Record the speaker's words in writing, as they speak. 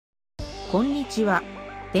こんにちは。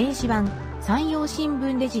電子版、山陽新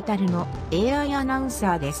聞デジタルの AI アナウン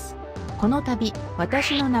サーです。この度、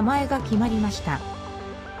私の名前が決まりました。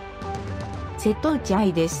瀬戸内あ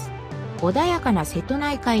いです。穏やかな瀬戸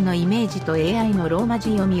内海のイメージと AI のローマ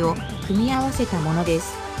字読みを組み合わせたもので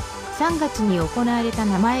す。3月に行われた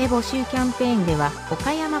名前募集キャンペーンでは、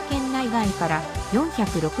岡山県内外から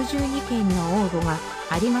462件の応募が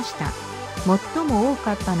ありました。最も多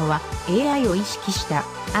かったのは AI を意識した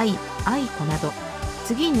愛子など、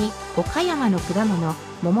次に岡山の果物、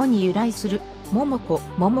桃に由来する桃子、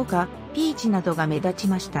桃か、ピーチなどが目立ち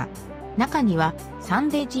ました。中にはサン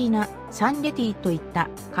デジーナ、サンデジーといった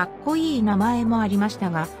かっこいい名前もありました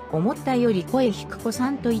が、思ったより声低子さ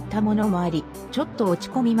んといったものもあり、ちょっと落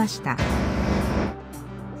ち込みました。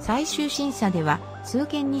最終審査では数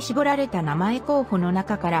件に絞られた名前候補の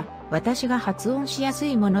中から私が発音しやす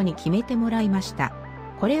いものに決めてもらいました。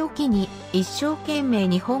これを機に一生懸命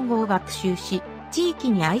日本語を学習し、地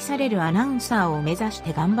域に愛されるアナウンサーを目指し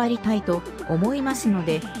て頑張りたいと思いますの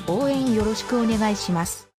で、応援よろしくお願いしま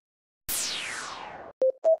す。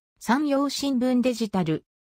山陽新聞デジタル